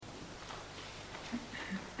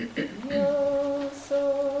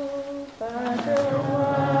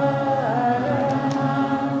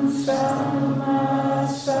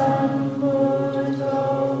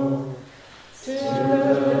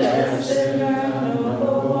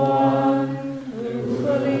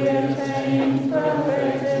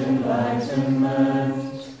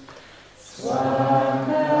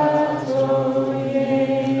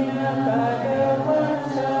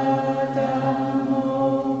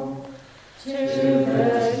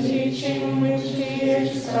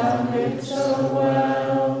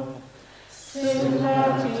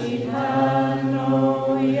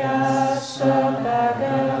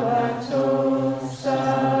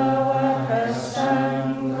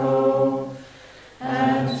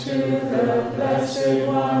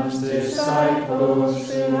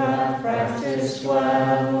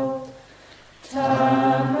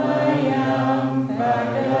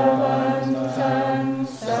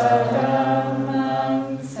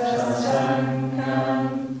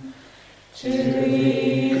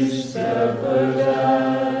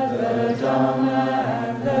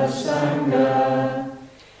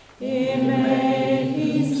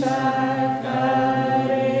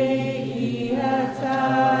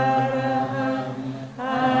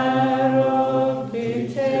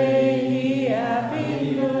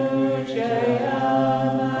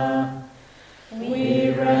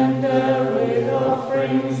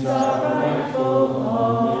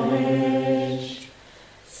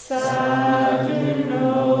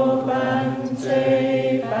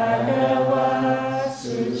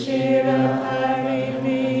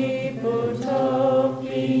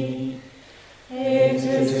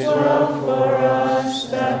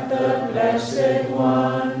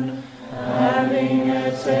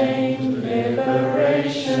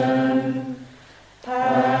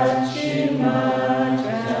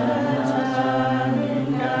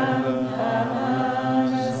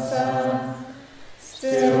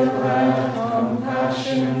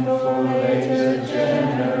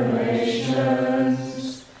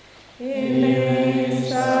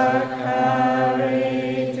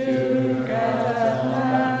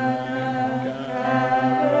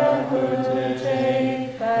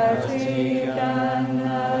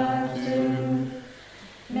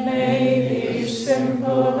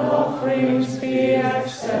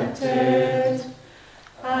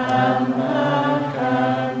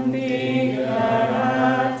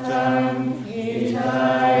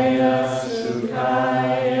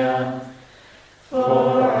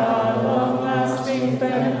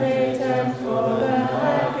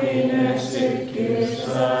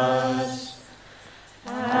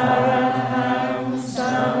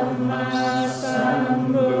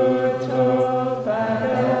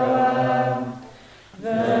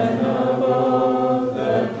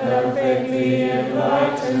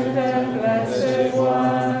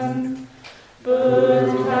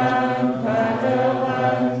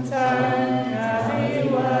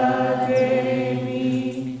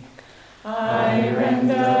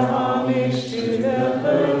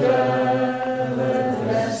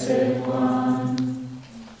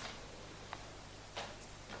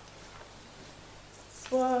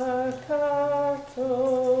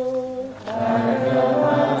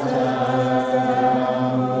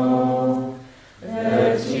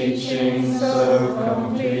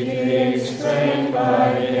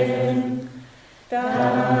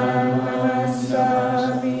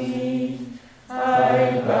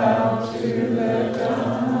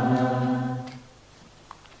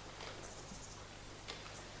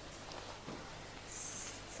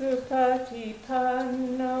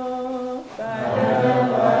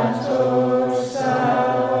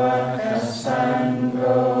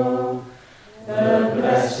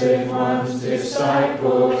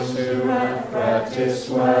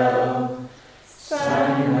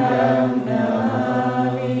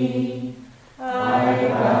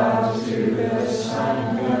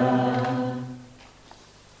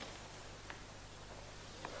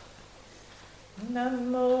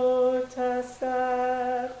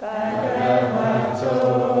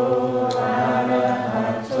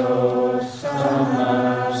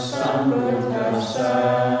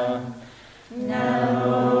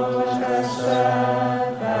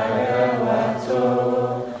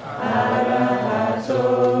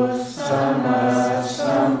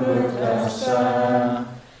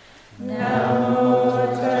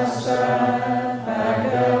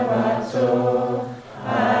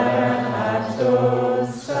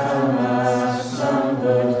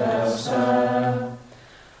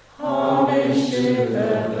Homage to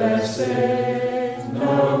the blessed,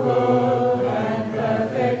 noble, and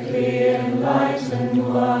perfect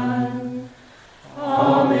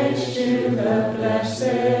to the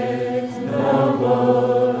blessed,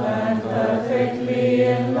 noble, and perfectly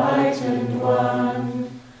enlightened one.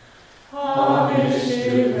 Homage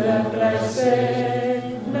to the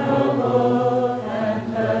blessed, noble,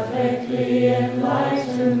 and perfectly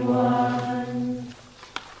enlightened one.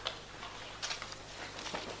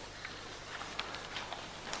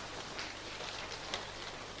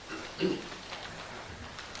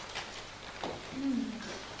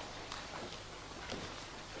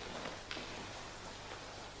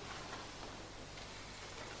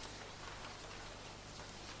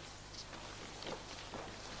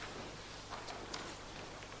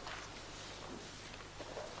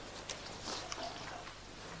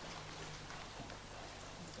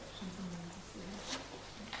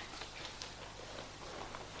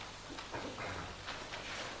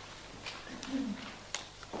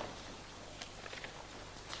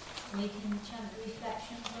 We can chant the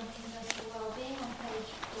reflections on universal well-being on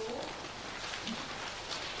page 4.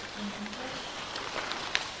 In English.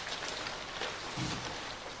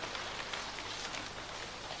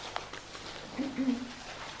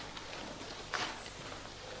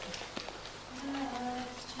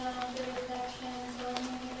 Let's chant the reflections on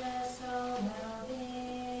universal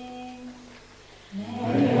well-being.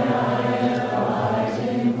 May I abide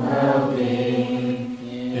in well-being,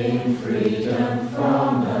 in freedom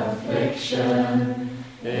from affliction,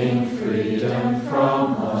 in freedom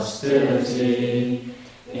from hostility,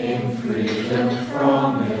 in freedom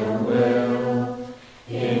from ill will,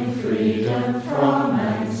 in freedom from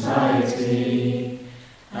anxiety,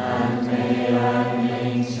 and may I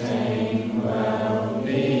maintain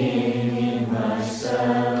well-being in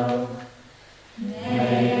myself.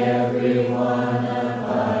 May everyone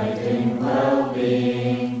abide in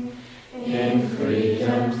well-being, in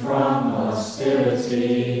freedom from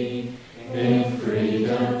hostility, in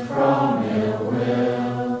freedom from ill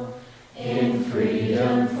will, in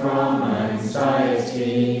freedom from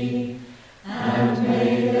anxiety, and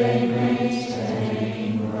may they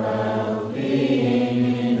maintain well-being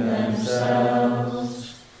in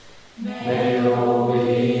themselves. May all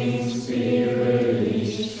beings be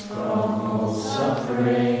released from all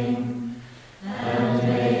suffering, and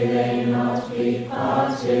may they not be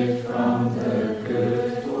parted from the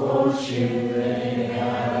good fortune they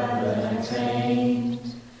have attained.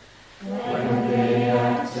 When they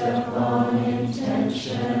act upon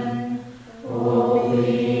intention, all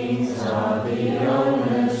beings are the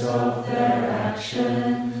owners of their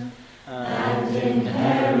action and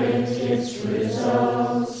inherit its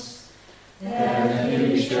results. Their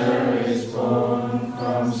future is born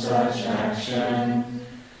from such action,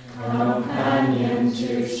 companion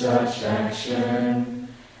to such action,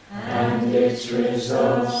 and its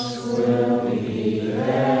results will be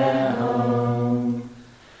their home.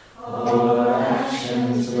 All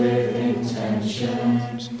actions with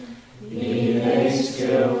intention, be they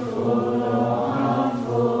skillful or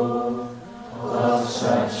harmful, of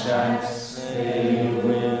such acts they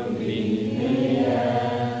will be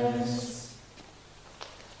theirs.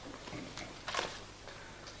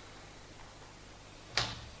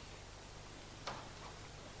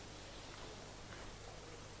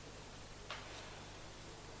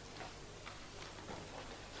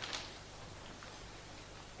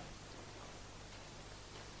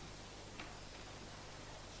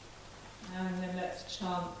 And then let's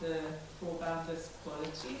chant the four boundless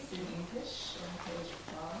qualities in English on page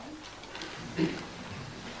 5.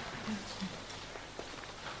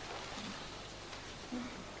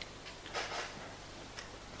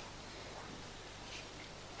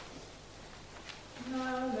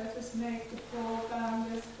 Now let us make the four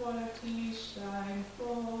boundless qualities shine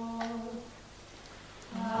forth.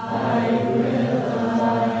 I will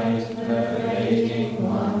abide, pervading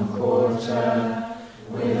 1/4,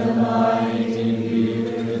 with a mind imbued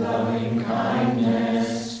with loving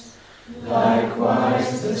kindness.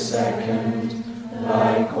 Likewise the second,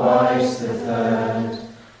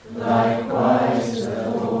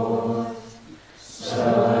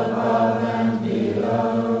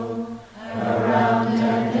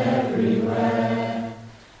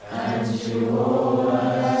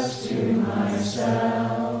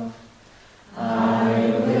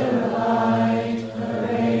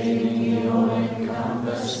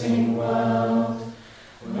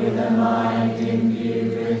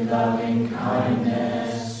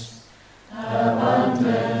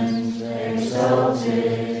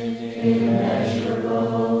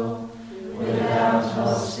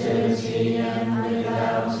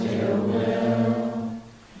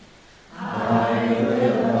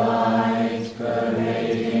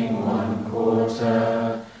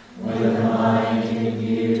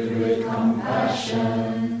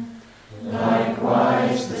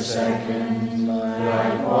 second,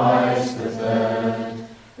 likewise the third,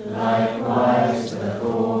 likewise the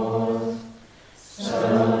fourth,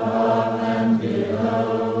 so above and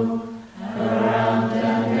below, around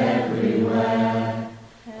and everywhere,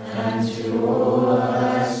 and to all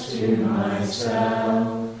others, to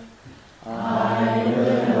myself, I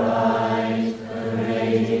will abide,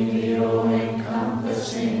 pervading the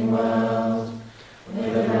all-encompassing world,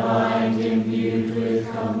 with a mind imbued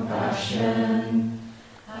with compassion,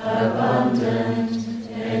 abundant,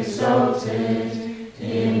 exalted,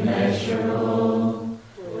 immeasurable,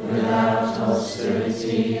 without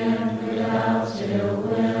hostility and without ill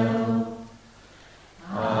will.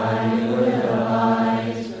 I will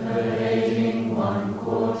abide, pervading one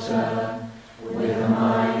quarter, with a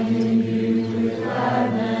mind imbued with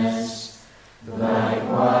gladness,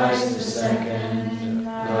 likewise the second,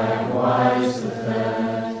 likewise the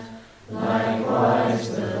third, likewise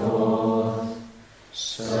the fourth,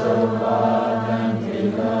 so above and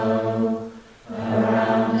below,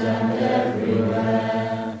 around and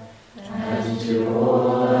everywhere, and to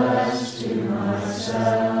all as to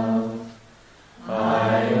myself,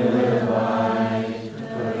 I will abide,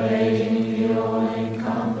 pervading the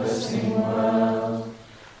all-encompassing world,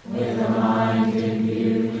 with a mind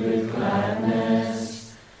imbued with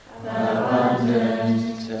gladness,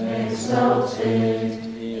 abundant, exalted,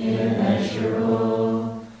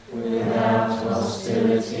 immeasurable, without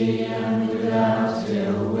hostility and without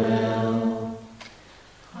ill will.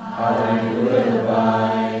 I will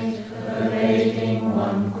abide, pervading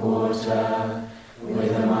one quarter,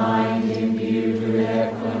 with a mind imbued with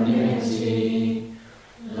equanimity,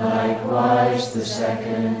 likewise the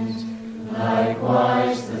second,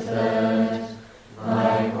 likewise the third,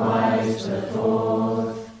 likewise the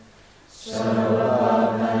fourth, so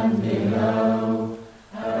above and below,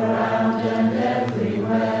 around and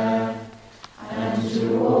everywhere, and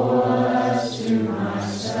to all as to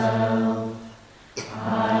myself,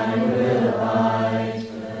 I will abide,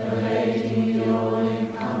 pervading the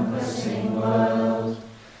all-encompassing world,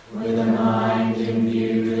 with a mind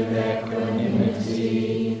imbued with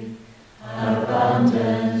equanimity,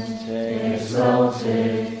 abundant,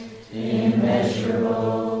 exalted,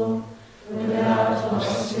 immeasurable, without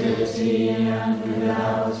hostility and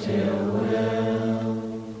without ill will.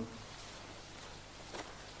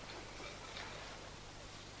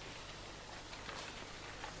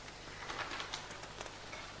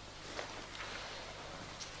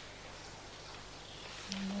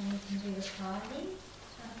 And then we can do the Pali,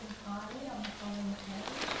 chanting Pali on the following page.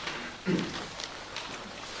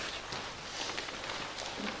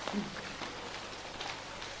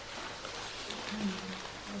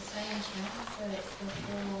 The same chant, so it's the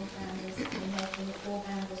four banders, we're making the four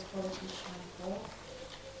banders quality chant forth.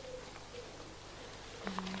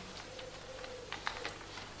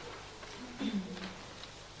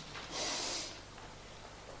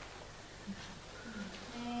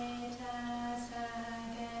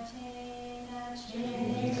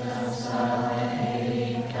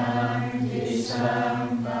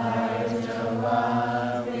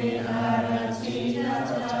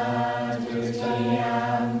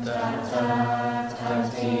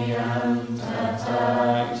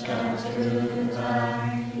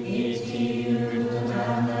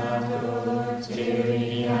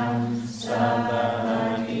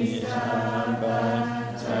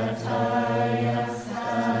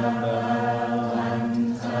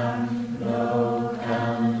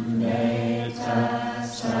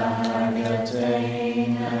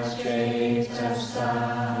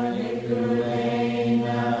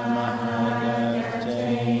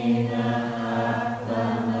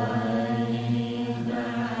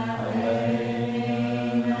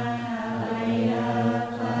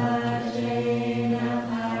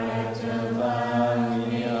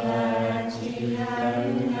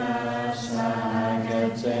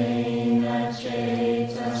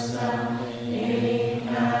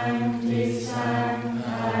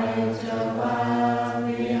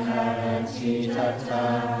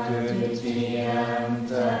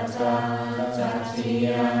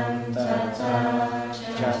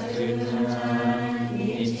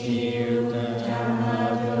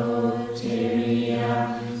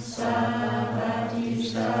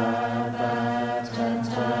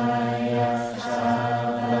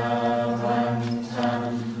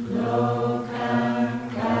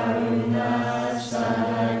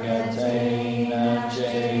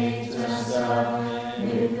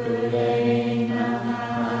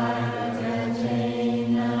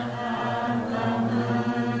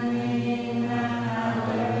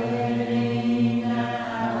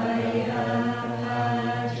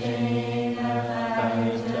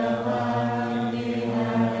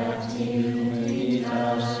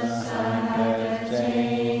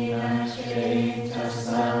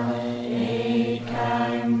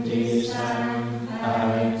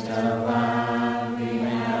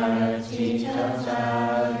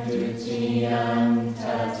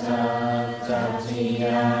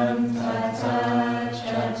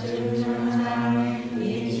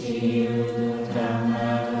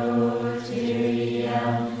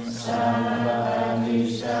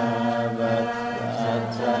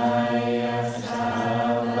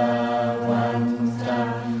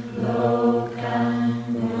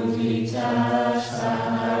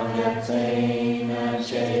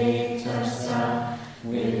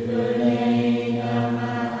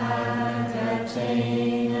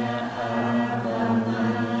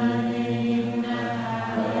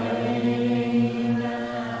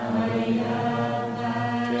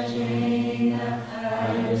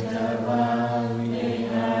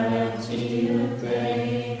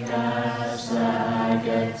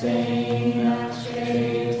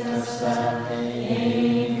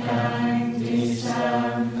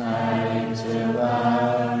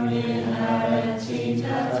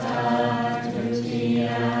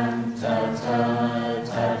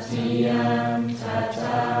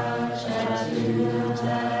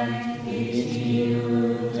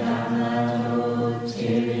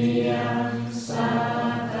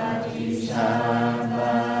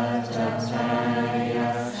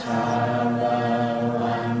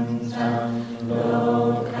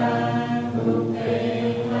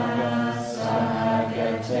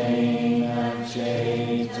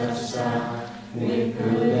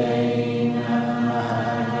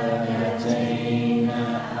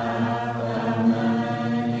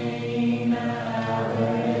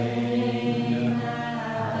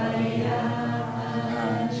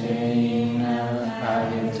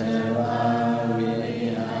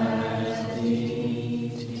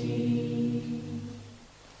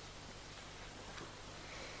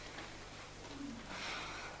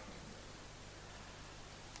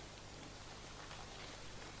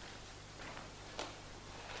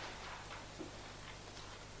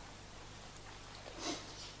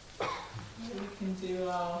 do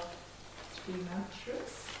our 3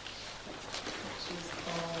 mantras, which is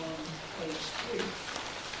on page 3.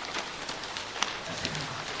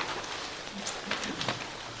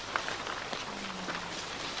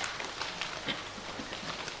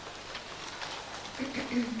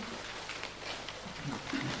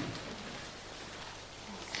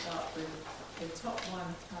 Start with the top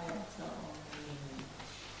one, Tayata on the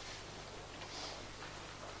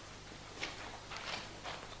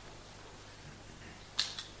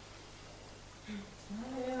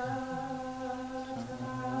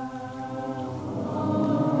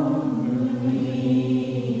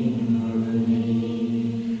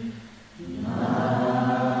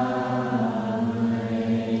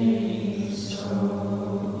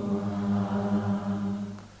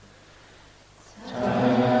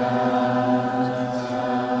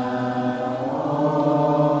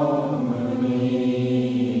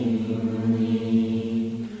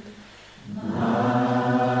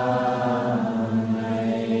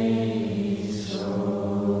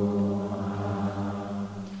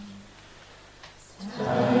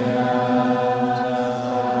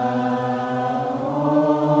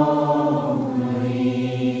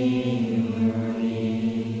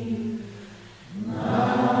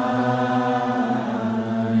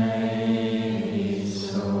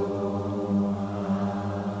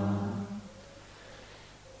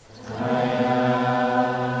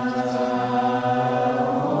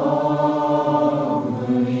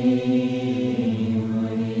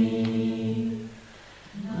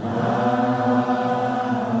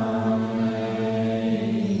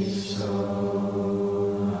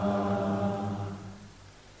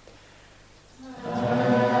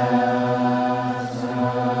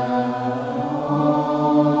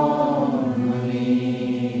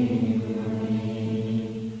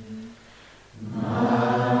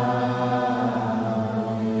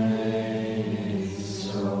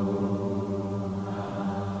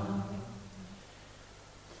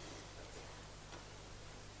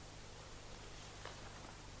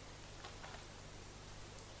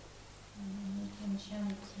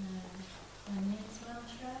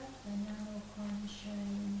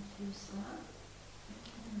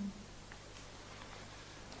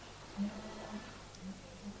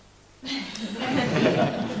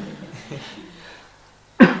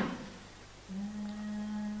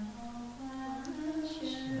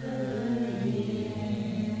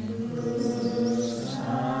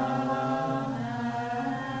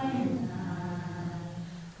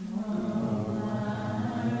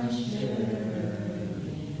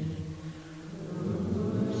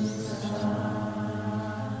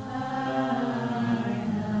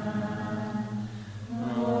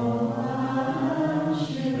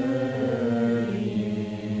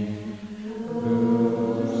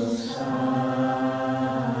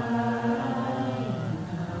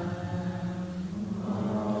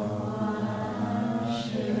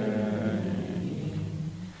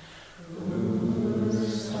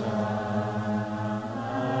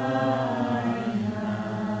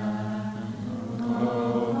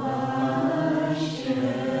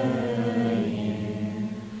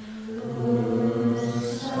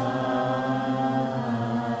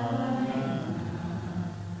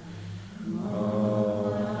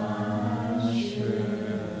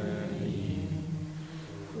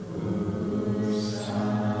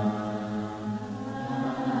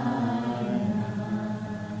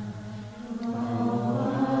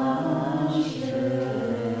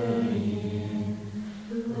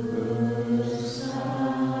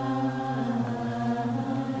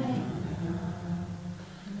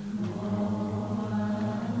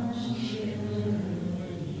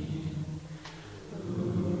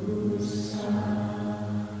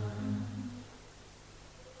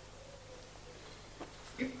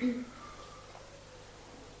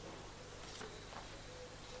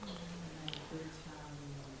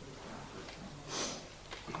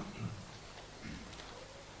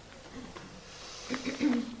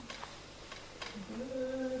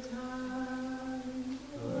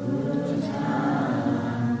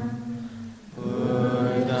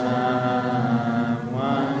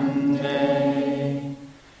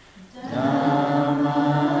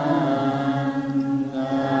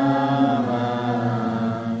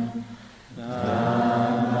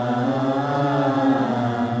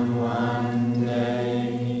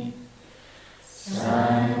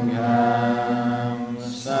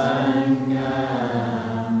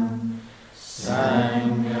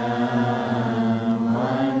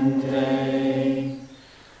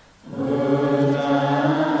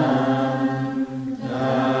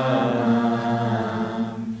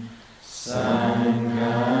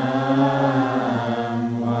Sangam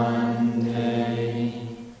one day.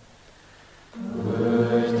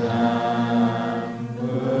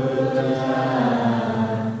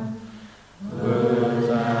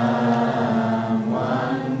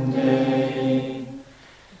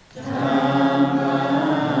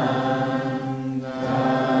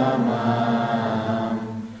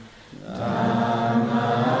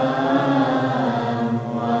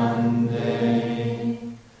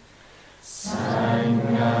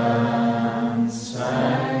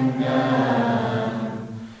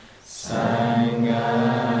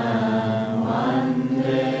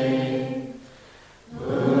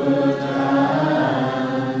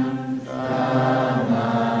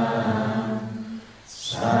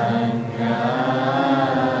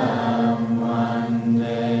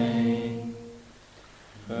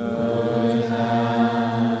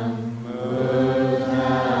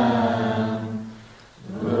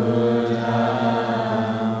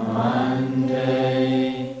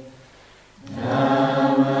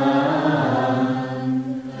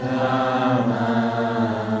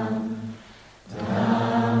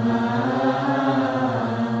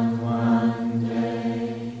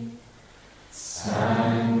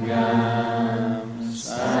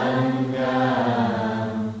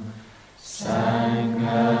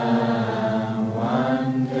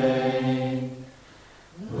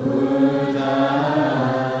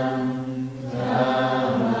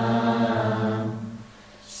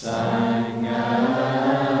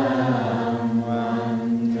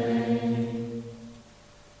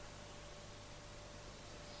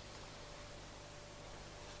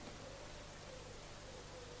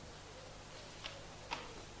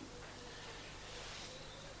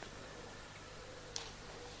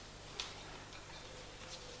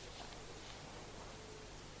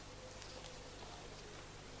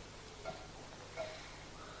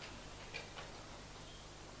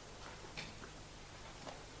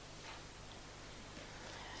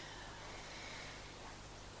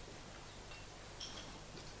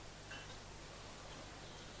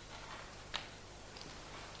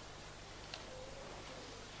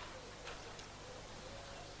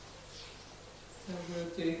 we'll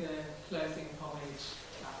do the closing homage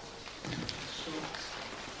short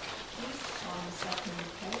piece on the second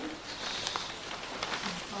page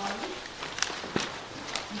in Pali.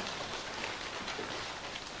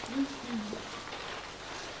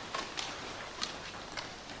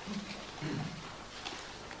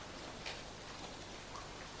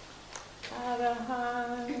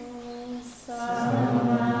 Arahang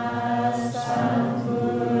Sama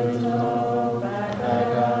Sambuddho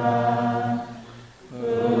Bhagava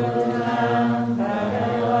Buddham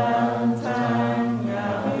Bhagavantam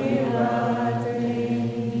Abhivadami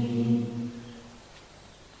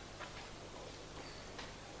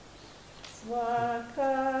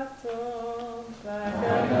Swakato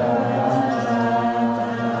Bhagavata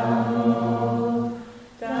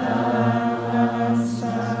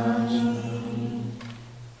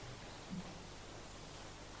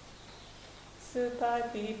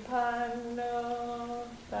Supatipanno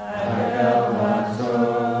Bhagavato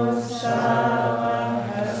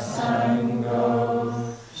Sāvaka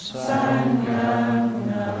Sangho Sangham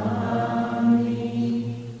Namami.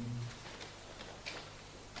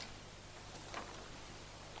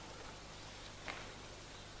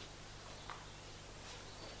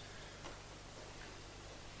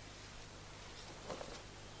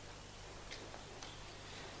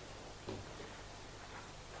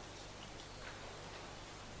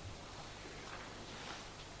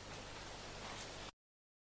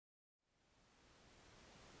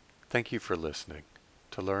 Thank you for listening.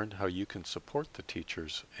 To learn how you can support the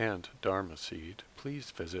teachers and Dharma Seed,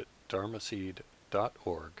 please visit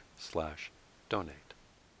dharmaseed.org/donate.